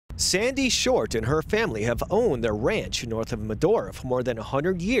Sandy Short and her family have owned their ranch north of Medora for more than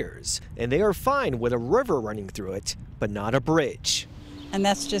 100 years, and they are fine with a river running through it, but not a bridge. And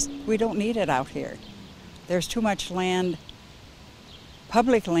that's just, we don't need it out here. There's too much land,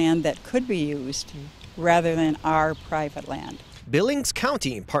 public land, that could be used rather than our private land. Billings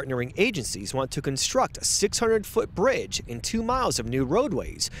County and partnering agencies want to construct a 600-foot bridge and 2 miles of new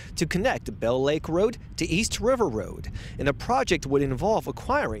roadways to connect Bell Lake Road to East River Road. And the project would involve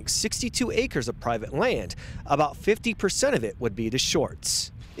acquiring 62 acres of private land. About 50% of it would be the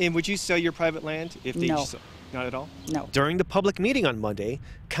Shorts. And would you sell your private land if they No. Not at all? No. During the public meeting on Monday,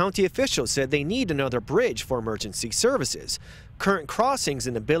 county officials said they need another bridge for emergency services. Current crossings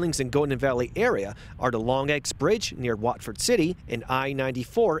in the Billings and Golden Valley area are the Long Eggs Bridge near Watford City and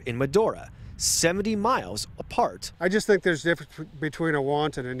I-94 in Medora, 70 miles apart. I just think there's a difference between a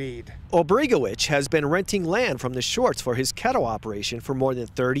want and a need. Obrigowicz has been renting land from the Shorts for his cattle operation for more than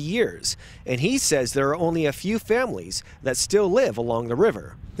 30 years, and he says there are only a few families that still live along the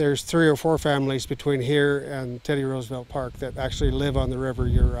river. There's 3 or 4 families between here and Teddy Roosevelt Park that actually live on the river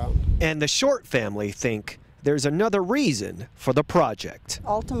year-round. And the Short family think there's another reason for the project.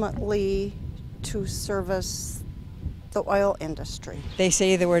 Ultimately, to service the oil industry. They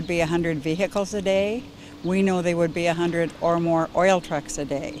say there would be 100 vehicles a day. We know there would be 100 or more oil trucks a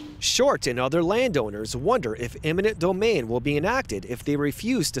day. Short and other landowners wonder if eminent domain will be enacted if they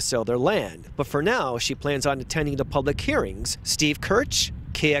refuse to sell their land. But for now, she plans on attending the public hearings. Steve Kirch,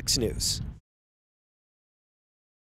 KX News.